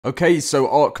Okay, so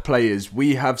ARK players,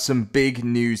 we have some big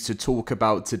news to talk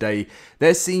about today.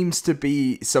 There seems to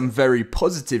be some very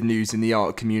positive news in the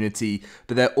ARK community,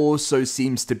 but there also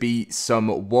seems to be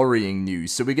some worrying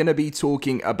news. So we're going to be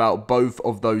talking about both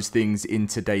of those things in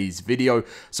today's video.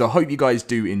 So I hope you guys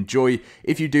do enjoy.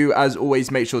 If you do, as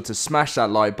always, make sure to smash that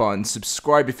like button,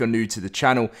 subscribe if you're new to the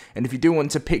channel, and if you do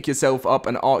want to pick yourself up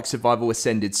an ARK Survival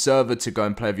Ascended server to go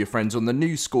and play with your friends on the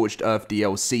new Scorched Earth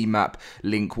DLC map,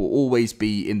 link will always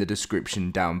be in the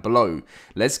description down below.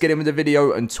 Let's get in with the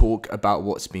video and talk about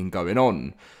what's been going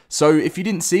on. So if you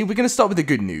didn't see, we're going to start with the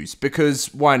good news,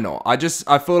 because why not? I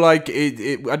feel like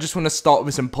I just want to start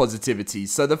with some positivity.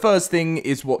 So the first thing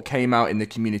is what came out in the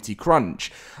community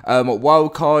crunch.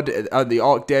 Wildcard, the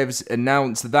ARK Devs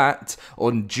announced that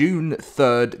on June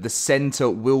 3rd, the center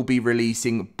will be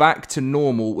releasing back to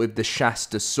normal with the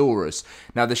Shastasaurus.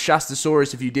 Now, the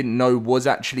Shastasaurus, if you didn't know, was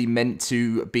actually meant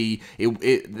to be...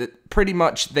 pretty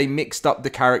much they mixed up the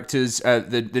characters,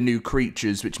 the new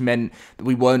creatures, which meant that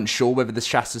we weren't sure whether the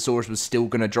Shastasaurus was still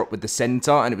going to drop with the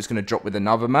center and it was going to drop with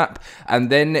another map. And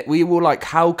then we were like,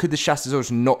 how could the Shastasaurus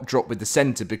not drop with the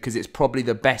center? Because it's probably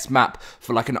the best map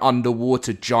for like an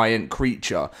underwater giant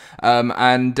creature.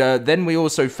 Then we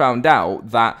also found out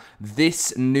that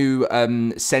this new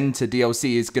center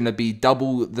DLC is going to be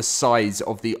double the size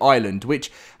of the island,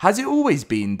 which has it always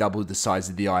been double the size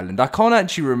of the island? I can't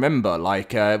actually remember,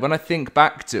 like when I think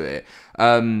back to it.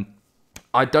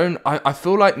 I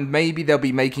feel like maybe they'll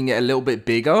be making it a little bit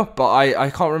bigger, but I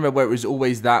can't remember whether it was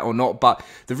always that or not. But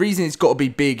the reason it's got to be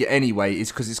big anyway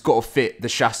is because it's got to fit the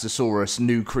Shastasaurus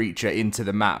new creature into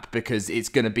the map, because it's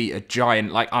going to be a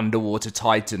giant, like, underwater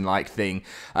titan-like thing.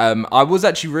 I was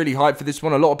actually really hyped for this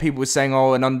one. A lot of people were saying,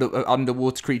 oh,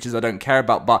 underwater creatures I don't care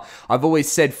about, but I've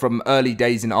always said from early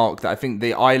days in ARK that I think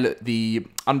the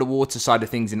underwater side of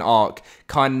things in ARK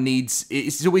kind of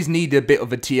it's always needed a bit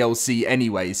of a TLC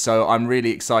anyway, so I'm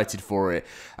really excited for it.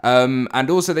 And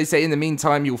also they say in the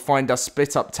meantime you'll find us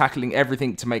split up tackling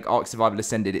everything to make ARK Survival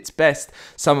Ascended its best.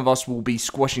 Some of us will be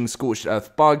squashing Scorched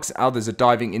Earth bugs, others are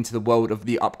diving into the world of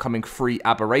the upcoming free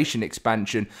Aberration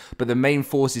expansion, but the main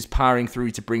force is powering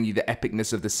through to bring you the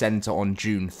epicness of the center on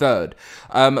June 3rd.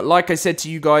 Like I said to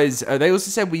you guys, they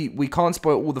also said we can't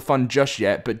spoil all the fun just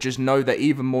yet, but just know that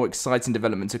even more exciting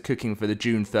developments are cooking for the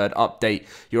June 3rd update.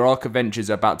 Your ARK adventures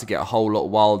are about to get a whole lot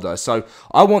wilder, so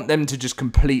I want them to just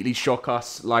completely shock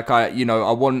us. Like I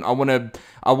want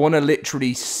to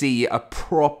literally see a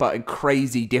proper and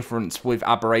crazy difference with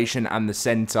Aberration and the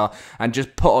center, and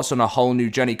just put us on a whole new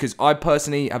journey. Because I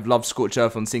personally have loved Scorched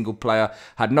Earth on single player,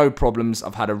 had no problems,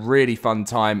 I've had a really fun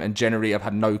time, and generally I've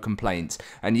had no complaints.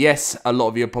 And yes, a lot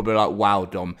of you are probably like, wow,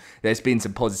 Dom, there's been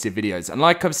some positive videos. And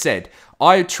like I've said,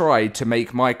 I tried to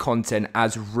make my content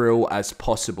as real as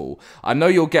possible. I know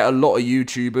you'll get a lot of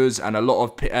YouTubers and a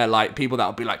lot of like people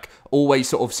that'll be like always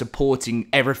sort of supporting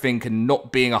everything and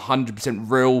not being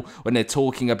 100% real when they're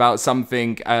talking about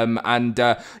something.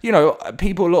 You know,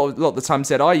 people a lot of the time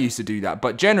said I used to do that,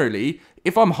 but generally,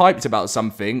 if I'm hyped about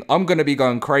something, I'm going to be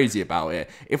going crazy about it.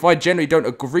 If I generally don't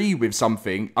agree with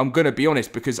something, I'm going to be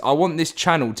honest, because I want this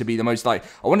channel to be the most, like,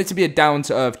 I want it to be a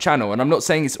down-to-earth channel, and I'm not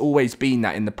saying it's always been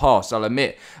that in the past, I'll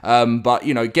admit, but,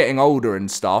 you know, getting older and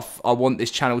stuff, I want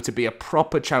this channel to be a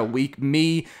proper channel.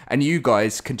 Me and you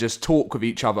guys can just talk with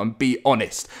each other and be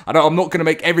honest. I'm not going to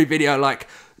make every video like,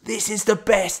 this is the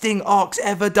best thing ARK's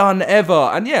ever done,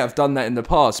 ever. And yeah, I've done that in the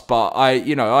past, but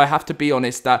I have to be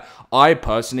honest that I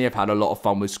personally have had a lot of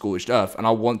fun with Scorched Earth, and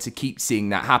I want to keep seeing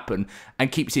that happen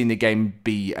and keep seeing the game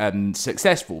be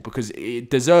successful, because it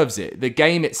deserves it. The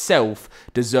game itself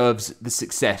deserves the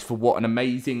success for what an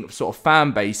amazing sort of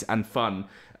fan base and fun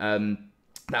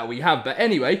that we have. But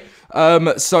anyway,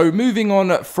 so moving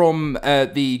on from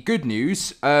the good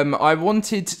news,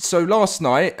 so last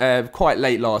night, quite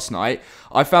late last night,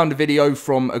 I found a video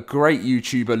from a great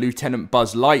YouTuber, Lieutenant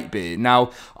Buzz Lightbeer.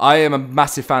 Now, I am a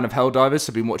massive fan of Helldivers, so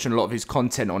I've been watching a lot of his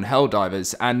content on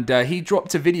Helldivers, and he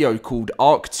dropped a video called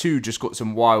ARK 2 Just Got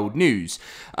Some Wild News.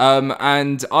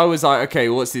 And I was like, okay,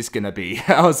 what's this gonna be?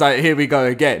 I was like, here we go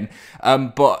again.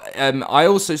 I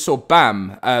also saw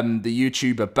Bam, the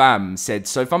YouTuber Bam, said,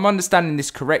 so if I'm understanding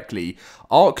this correctly,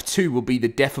 ARK 2 will be the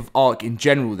death of ARK in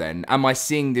general then. Am I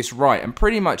seeing this right? And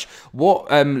pretty much what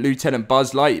Lieutenant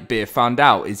Buzz Lightbeer found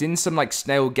out is in some like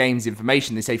Snail Games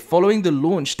information, they say following the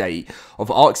launch date of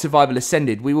ARK Survival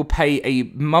Ascended, we will pay a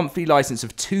monthly license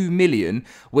of 2 million,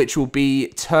 which will be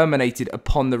terminated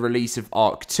upon the release of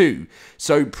ARK 2.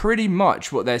 So pretty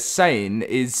much what they're saying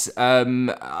is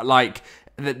like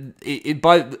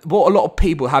by what a lot of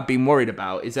people have been worried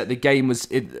about is that the game was,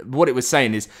 what it was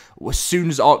saying is, as soon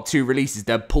as ARK 2 releases,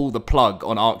 they'll pull the plug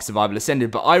on ARK Survival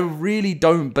Ascended. But I really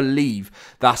don't believe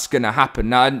that's going to happen.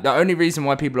 Now, the only reason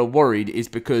why people are worried is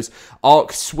because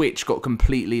ARK Switch got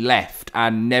completely left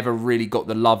and never really got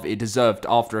the love it deserved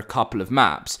after a couple of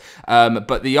maps.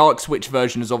 But the ARK Switch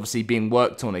version is obviously being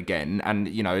worked on again, and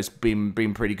you know, it's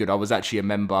been pretty good. I was actually a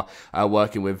member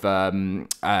working with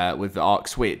ARK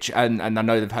Switch, and I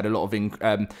know they've had a lot of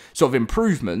sort of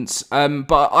improvements,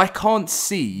 but I can't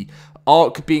see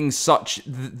ARK being such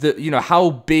you know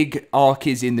how big ARK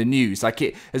is in the news.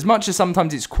 Like, as much as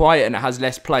sometimes it's quiet and it has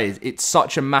less players, it's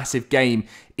such a massive game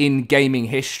in gaming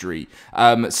history.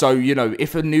 So, you know,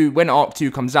 when ARK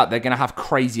 2 comes out, they're going to have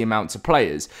crazy amounts of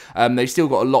players. They've still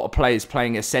got a lot of players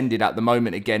playing Ascended at the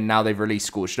moment. Again, now they've released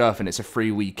Scorched Earth and it's a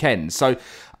free weekend. So,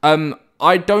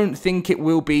 I don't think it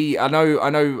will be. I'm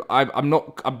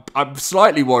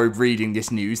slightly worried reading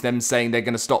this news, them saying they're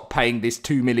going to stop paying this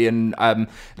 2 million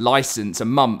license a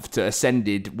month to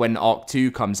Ascended when ARK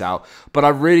 2 comes out. But I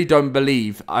really don't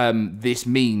believe this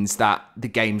means that the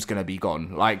game's going to be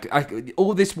gone. Like,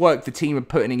 all this work the team are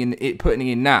putting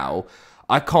in now,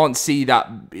 I can't see that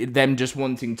them just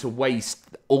wanting to waste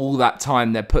all that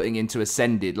time they're putting into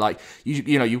Ascended. Like,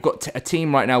 you know, you've got a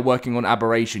team right now working on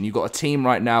Aberration. You've got a team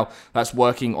right now that's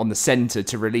working on the center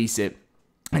to release it.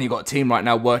 And you've got a team right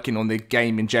now working on the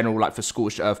game in general, like for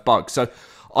Scorched Earth bugs. So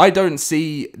I don't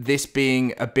see this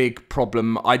being a big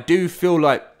problem. I do feel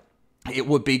like it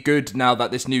would be good now that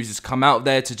this news has come out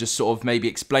there to just sort of maybe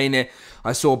explain it.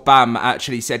 I saw Bam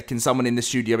actually said, can someone in the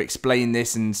studio explain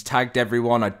this, and tagged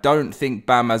everyone. I don't think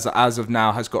Bam as of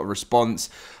now has got a response.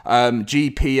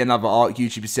 GP, another ARK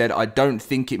YouTuber, said, I don't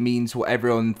think it means what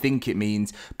everyone think it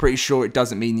means. Pretty sure it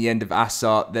doesn't mean the end of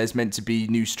Asar. There's meant to be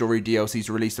new story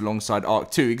DLCs released alongside ARK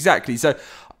 2. Exactly. So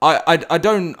I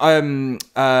don't,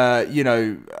 you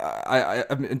know,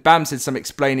 Bam said some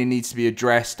explaining needs to be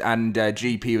addressed, and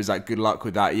GP was like, good luck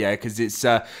with that, yeah, because it's,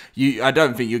 I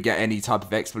don't think you'll get any type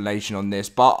of explanation on this,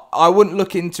 but I wouldn't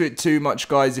look into it too much,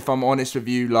 guys, if I'm honest with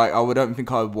you. Like, I don't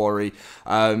think I would worry.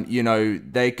 You know,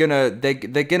 they're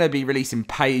gonna be releasing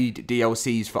paid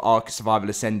DLCs for ARK Survival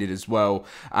Ascended as well,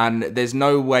 and there's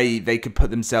no way they could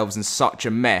put themselves in such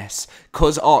a mess,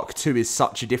 because ARK 2 is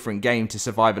such a different game to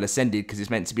Survival Ascended, because it's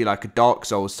meant to be like a Dark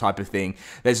Souls type of thing.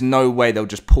 There's no way they'll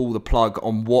just pull the plug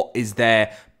on what is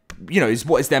their, you know,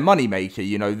 what is their money maker.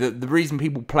 You know, the reason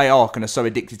people play ARK and are so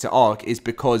addicted to ARK is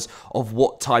because of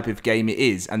what type of game it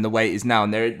is and the way it is now,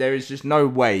 and there is just no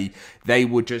way they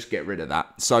would just get rid of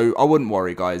that. So I wouldn't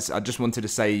worry, guys. I just wanted to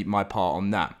say my part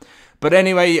on that. But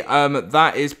anyway,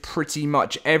 that is pretty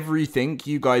much everything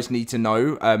you guys need to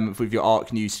know with your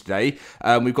ARK news today.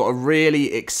 We've got a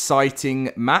really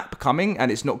exciting map coming, and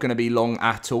it's not going to be long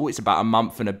at all. It's about a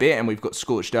month and a bit, and we've got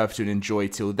Scorched Earth to enjoy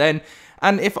till then.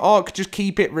 And if ARK just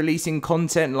keep it releasing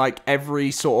content like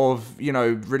every sort of, you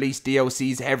know, release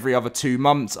DLCs every other 2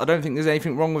 months, I don't think there's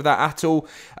anything wrong with that at all.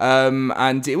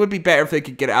 And it would be better if they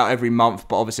could get it out every month,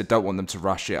 but obviously I don't want them to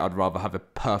rush it. I'd rather have a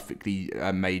perfectly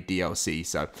made DLC.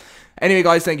 So anyway,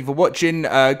 guys, thank you for watching.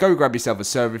 Go grab yourself a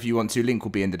server if you want to. Link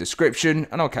will be in the description,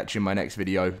 and I'll catch you in my next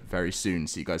video very soon.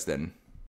 See you guys then.